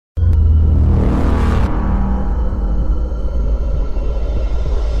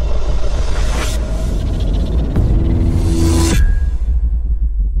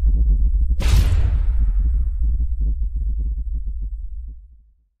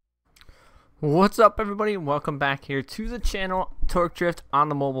What's up, everybody, and welcome back here to the channel Torque Drift on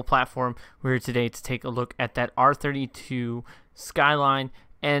the mobile platform. We're here today to take a look at that R32 Skyline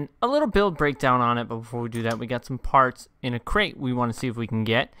and a little build breakdown on it. But before we do that, we got some parts in a crate we want to see if we can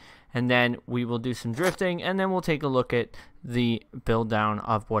get, and then we will do some drifting, and then we'll take a look at the build down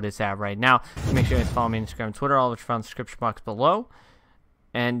of what it's at right now. Make sure you guys follow me on Instagram and Twitter, all which are found in the description box below,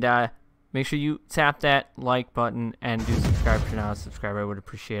 and make sure you tap that like button and do subscribe if you're not a subscriber. I would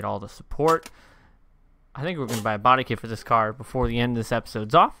appreciate all the support. I think we're going to buy a body kit for this car before the end of this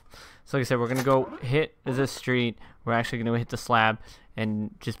episode's off. So like I said, we're going to go hit this street. We're actually going to hit the slab.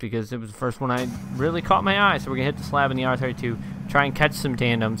 And just because it was the first one I really caught my eye. So we're going to hit the slab in the R32, try and catch some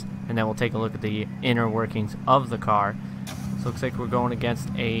tandems, and then we'll take a look at the inner workings of the car. So it looks like we're going against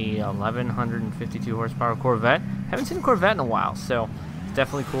a 1152 horsepower Corvette. Haven't seen a Corvette in a while, so it's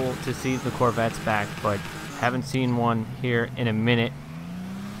definitely cool to see the Corvettes back, but haven't seen one here in a minute.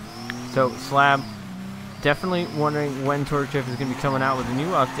 So slab, definitely wondering when Torque Drift is going to be coming out with a new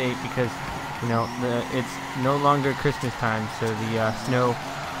update, because you know it's no longer Christmas time, so the snow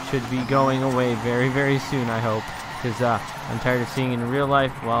should be going away very, very soon, I hope, because I'm tired of seeing it in real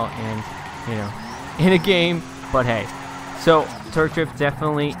life, well, and you know, in a game. But hey, so Torque Drift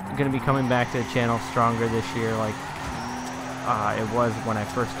definitely going to be coming back to the channel stronger this year, like it was when I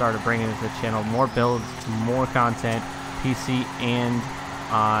first started bringing it to the channel. More builds, more content, PC and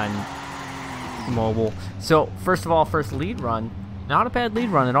on mobile. So first of all, first lead run, not a bad lead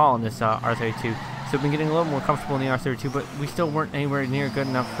run at all in this R32. So we've been getting a little more comfortable in the R32, but we still weren't anywhere near good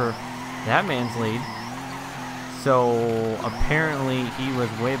enough for that man's lead. So apparently he was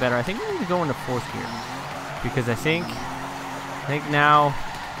way better. I think we need to go into fourth gear, because I think now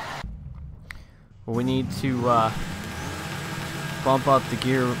we need to bump up the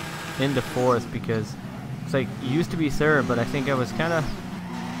gear into fourth, because it's like it used to be third, but I think I was kind of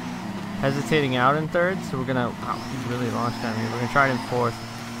hesitating out in third. So we're gonna, wow, he's really launched down here. We're gonna try it in fourth,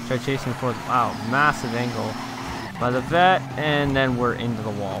 try chasing fourth. Wow, massive angle by the vet, and then we're into the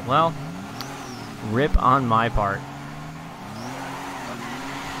wall. Well, rip on my part.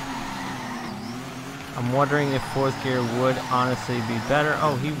 I'm wondering if fourth gear would honestly be better.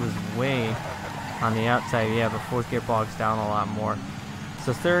 Oh, he was way on the outside, yeah, but fourth gear bogs down a lot more.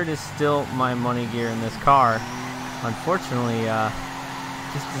 So third is still my money gear in this car. Unfortunately,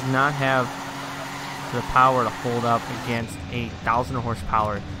 just does not have the power to hold up against a 1,000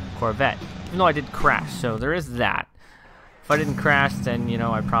 horsepower Corvette. Even though I did crash, so there is that. If I didn't crash, then you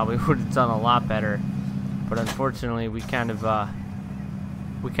know I probably would have done a lot better. But unfortunately, we kind of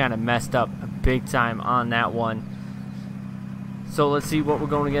messed up big time on that one. So let's see what we're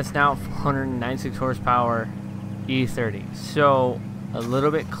going against now. 196 horsepower E30. So a little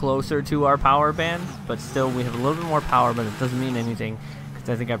bit closer to our power band, but still we have a little bit more power, but it doesn't mean anything, because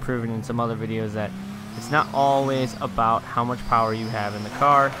I think I've proven in some other videos that it's not always about how much power you have in the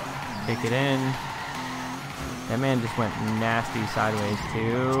car. Take it in. That man just went nasty sideways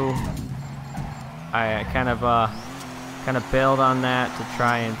too. I kind of bailed on that to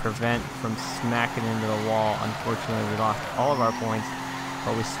try and prevent from smacking into the wall. Unfortunately, we lost all of our points,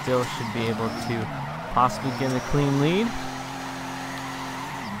 but we still should be able to possibly get a clean lead.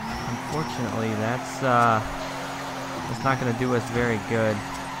 Unfortunately, that's not going to do us very good.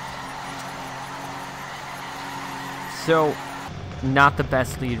 So, not the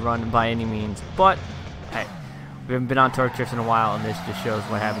best lead run by any means, but hey, we haven't been on Torque Drift in a while, and this just shows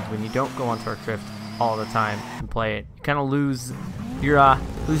what happens when you don't go on Torque Drift all the time and play it. You kind of lose your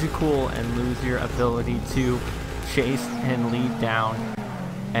cool and lose your ability to chase and lead down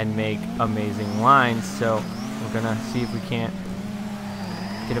and make amazing lines. So we're gonna see if we can't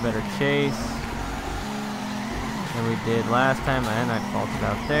get a better chase than we did last time, and I faulted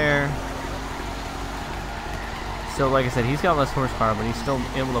out there. So like I said, he's got less horsepower, but he's still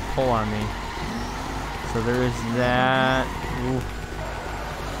able to pull on me. So there is that. Ooh.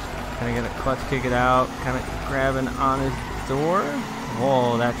 Kind of gonna clutch kick it out, kind of grabbing on his door.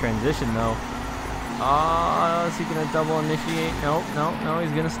 Whoa, that transition though. Oh, is he gonna double initiate? Nope, no, he's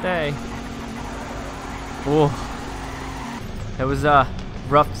gonna stay. Whoa. That was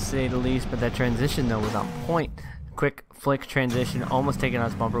rough to say the least, but that transition though was on point. Quick flick transition, almost taking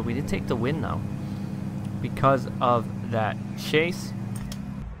us bumper. We did take the win though, because of that chase.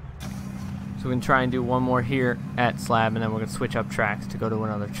 So we can try and do one more here at slab, and then we're going to switch up tracks to go to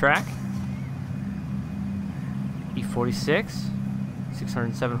another track. E46,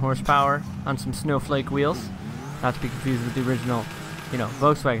 607 horsepower on some snowflake wheels. Not to be confused with the original, you know,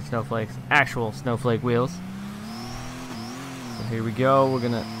 Volkswagen snowflakes, actual snowflake wheels. So here we go. We're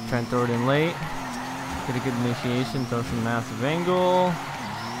going to try and throw it in late. Get a good initiation, throw some massive angle.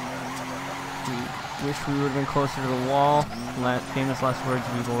 We wish we would have been closer to the wall. Famous last words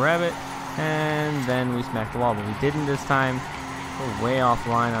of EvlRabbit. And then we smacked the wall, but we didn't this time. We're way off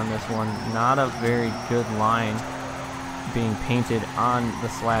line on this one. Not a very good line being painted on the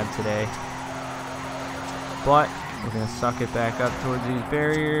slab today. But we're going to suck it back up towards these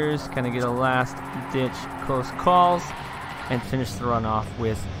barriers, kind of get a last ditch close calls, and finish the run off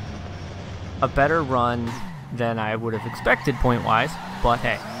with a better run than I would have expected point-wise. But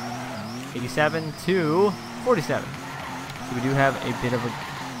hey, 87 to 47. So we do have a bit of a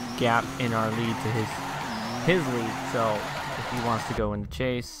gap in our lead to his lead. So if he wants to go in the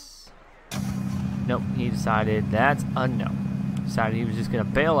chase, nope, he decided that's a no. Decided he was just gonna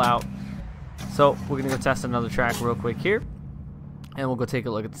bail out. So we're gonna go test another track real quick here, and we'll go take a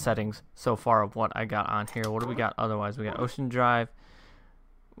look at the settings so far of what I got on here. What do we got otherwise? We got Ocean Drive,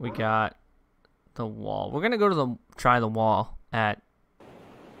 we got the wall. We're gonna go to try the wall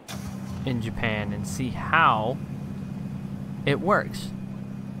in Japan and see how it works.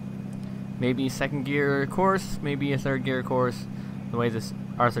 Maybe a second gear course, maybe a third gear course. The way this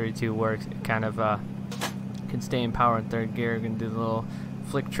R32 works, it kind of can stay in power in third gear. We're gonna do the little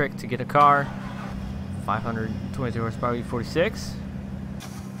flick trick to get a car. 522 horsepower, E46.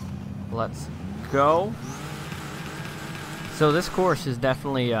 Let's go. So this course is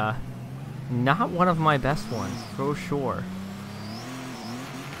definitely not one of my best ones, for sure.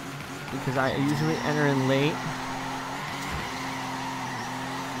 Because I usually enter in late,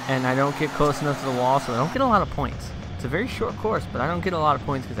 and I don't get close enough to the wall, so I don't get a lot of points. It's a very short course, but I don't get a lot of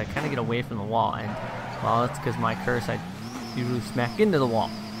points because I kind of get away from the wall, and well, that's because my curse, I usually smack into the wall.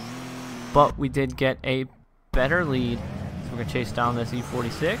 But we did get a better lead, so we're going to chase down this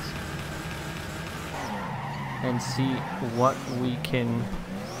E46 and see what we can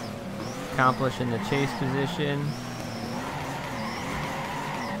accomplish in the chase position.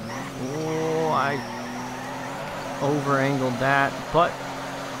 Oh, I over-angled that, but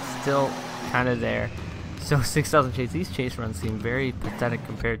still kind of there. So 6,000 chase. These chase runs seem very pathetic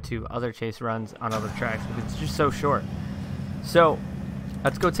compared to other chase runs on other tracks because it's just so short. So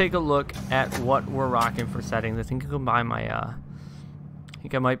let's go take a look at what we're rocking for settings. I think I can buy my I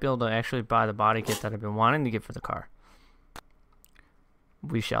think I might be able to actually buy the body kit that I've been wanting to get for the car.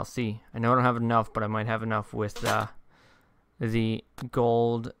 We shall see. I know I don't have enough, but I might have enough with the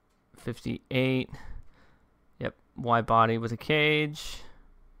gold 58. Yep, wide body with a cage.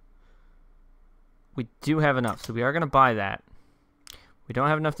 We do have enough, so we are going to buy that. We don't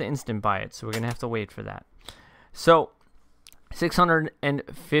have enough to instant buy it, so we're going to have to wait for that. So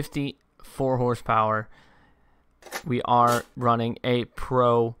 654 horsepower. We are running a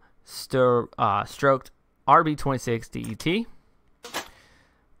Pro stroked RB26 DET.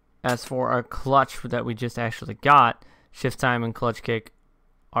 As for our clutch that we just actually got, shift time and clutch kick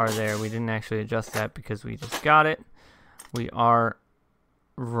are there. We didn't actually adjust that because we just got it. We are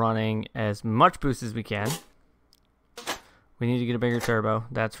running as much boost as we can. We need to get a bigger turbo,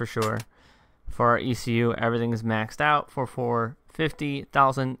 that's for sure. For our ECU, everything is maxed out for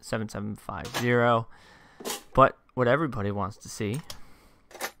 450,000-7750. But what everybody wants to see,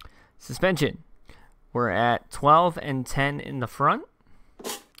 suspension. We're at 12 and 10 in the front.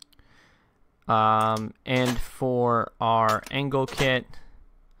 And for our angle kit,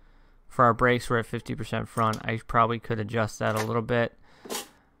 for our brakes, we're at 50% front. I probably could adjust that a little bit.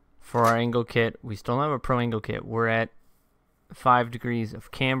 For our angle kit, we still don't have a pro angle kit. We're at 5 degrees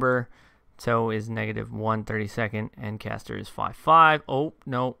of camber. Toe is -1/32, and caster is 5.5. Oh,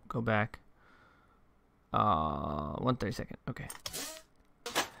 no, go back. 1/32. Okay.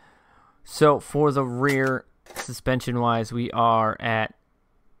 So for the rear, suspension-wise, we are at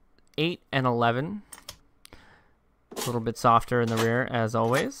 8 and 11. A little bit softer in the rear, as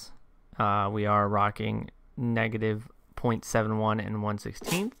always. We are rocking -0.71 and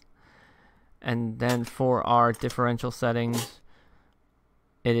 1/16. And then for our differential settings,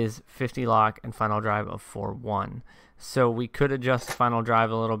 it is 50 lock and final drive of 4.1. So we could adjust the final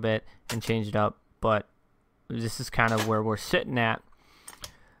drive a little bit and change it up, but this is kind of where we're sitting at.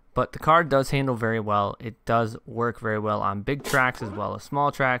 But the car does handle very well. It does work very well on big tracks as well as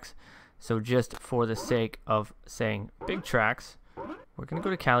small tracks. So just for the sake of saying big tracks, we're going to go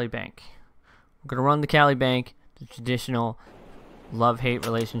to Cali Bank. We're going to run the Cali Bank, the traditional love-hate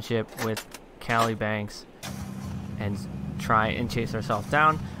relationship with Cali Banks, and try and chase ourselves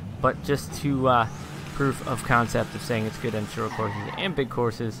down. But just to proof of concept of saying it's good on short courses and big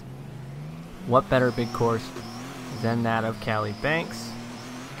courses, what better big course than that of Cali Banks?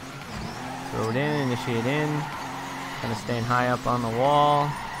 Throw it in, initiate in, kind of staying high up on the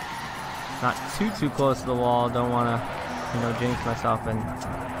wall. Not too close to the wall, don't want to jinx myself and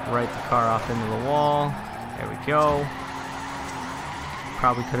right the car off into the wall. There we go.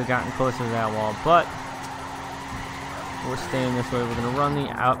 Probably could have gotten closer to that wall, but we're staying this way. We're going to run the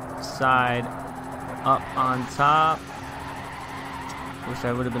outside up on top. Wish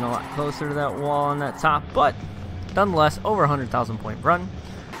I would have been a lot closer to that wall on that top, but nonetheless, over 100,000 point run.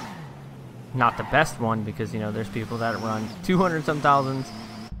 Not the best one because, there's people that run 200 some thousands,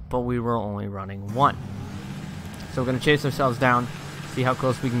 but we were only running 1. So we're going to chase ourselves down, see how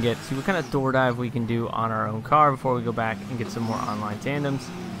close we can get, see what kind of door dive we can do on our own car before we go back and get some more online tandems.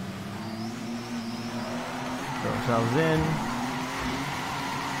 Throw ourselves in.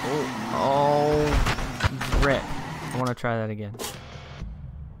 Oh, rip. I want to try that again.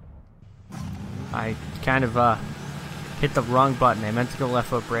 I kind of hit the wrong button. I meant to go left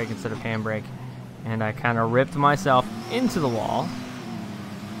foot brake instead of handbrake, and I kind of ripped myself into the wall.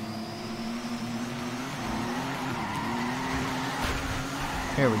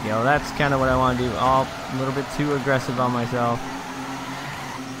 Here we go. That's kind of what I want to do. Oh, a little bit too aggressive on myself.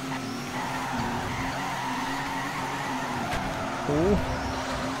 Ooh.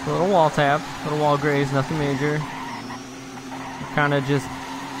 A little wall tap, a little wall graze, nothing major. Kind of just,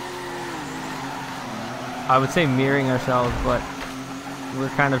 I would say mirroring ourselves, but we're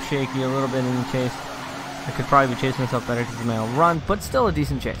kind of shaky a little bit in the chase. I could probably be chasing myself better because of my own run, but still a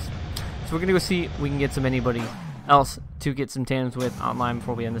decent chase. So we're going to go see if we can get anybody else to get some tandems with online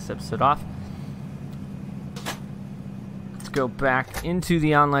before we end this episode off. Let's go back into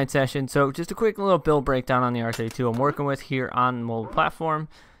the online session. So just a quick little build breakdown on the R32 I'm working with here on the mobile platform.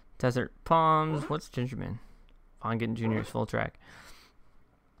 Desert Palms, what's Gingerman? Von Getting Junior's full track.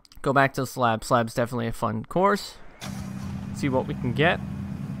 Go back to the slab. Slab's definitely a fun course. See what we can get.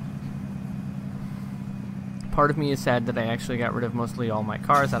 Part of me is sad that I actually got rid of mostly all my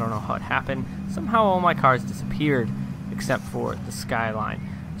cars. I don't know how it happened. Somehow all my cars disappeared except for the Skyline.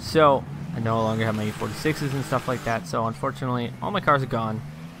 So I no longer have my E46s and stuff like that. So unfortunately all my cars are gone.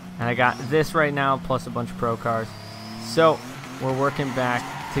 And I got this right now plus a bunch of pro cars. So we're working back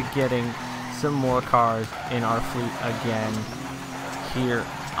to getting some more cars in our fleet again here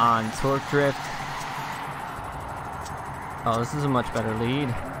on Torque Drift. Oh, this is a much better lead.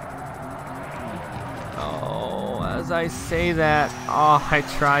 Oh, as I say that, oh, I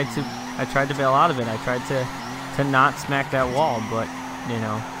tried to bail out of it. I tried to not smack that wall, but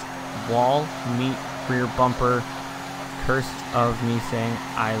wall meet rear bumper. Curse of me saying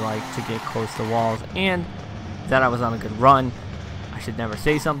I like to get close to walls, and that I was on a good run. I should never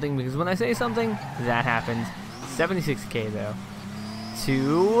say something because when I say something, that happens. 76k though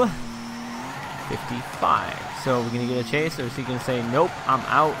to 55. So we're gonna get a chase, or is he gonna say nope, I'm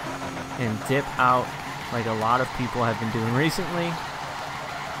out and dip out like a lot of people have been doing recently?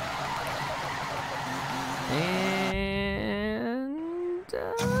 And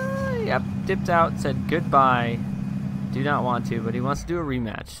yep, dipped out, said goodbye. Do not want to, but he wants to do a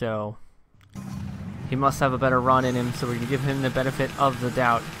rematch, so he must have a better run in him, so we're going to give him the benefit of the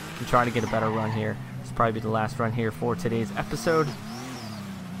doubt and try to get a better run here. This will probably be the last run here for today's episode.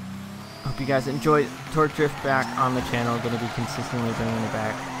 Hope you guys enjoyed Torque Drift back on the channel. Going to be consistently bringing it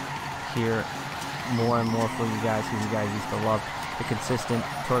back here more and more for you guys, because you guys used to love the consistent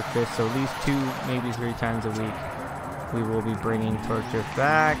Torque Drift. So at least 2, maybe 3 times a week, we will be bringing Torque Drift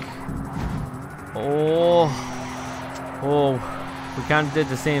back. Oh, we kind of did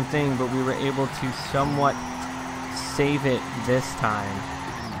the same thing, but we were able to somewhat save it this time.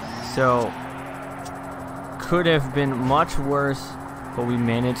 So, could have been much worse, but we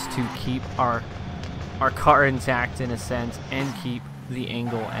managed to keep our car intact in a sense and keep the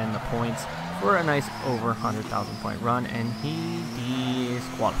angle and the points for a nice over 100,000 point run, and he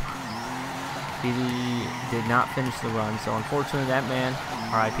disqualified. He did not finish the run, so unfortunately that man,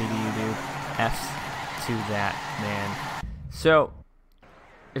 RIP to you, dude, F's to that man. So,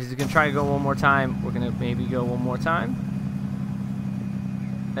 if he's going to try to go one more time, we're going to maybe go one more time.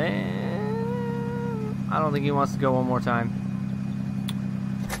 And I don't think he wants to go one more time.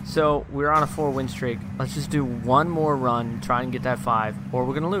 So, we're on a 4-win streak. Let's just do one more run, try and get that 5, or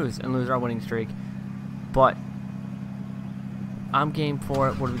we're going to lose our winning streak. But I'm game for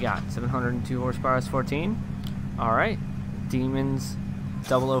it. What do we got? 702 horsepower S14. Alright. Demons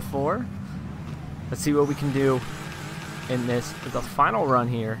 004. Let's see what we can do in the final run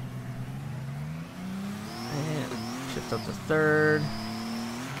here. And shift up to 3rd.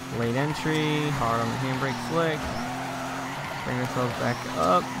 Late entry. Hard on the handbrake flick. Bring ourselves back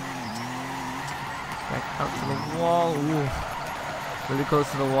up. Back out to the wall. Ooh. Really close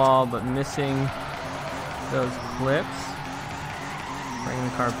to the wall, but missing those clips. Bring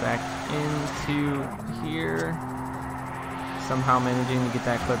the car back into here. somehow managing to get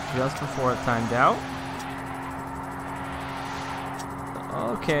that clip just before it timed out.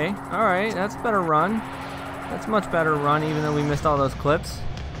 Okay, alright, that's a better run. That's a much better run, even though we missed all those clips.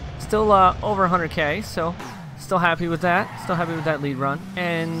 Still over 100k, so still happy with that. Still happy with that lead run.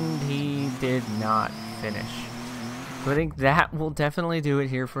 And he did not finish. So I think that will definitely do it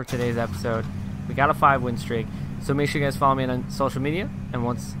here for today's episode. We got a 5-win streak. So make sure you guys follow me on social media. And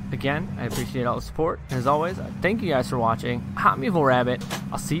once again, I appreciate all the support. And as always, thank you guys for watching. I'm EvlRabbit.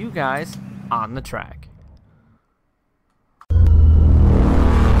 I'll see you guys on the track.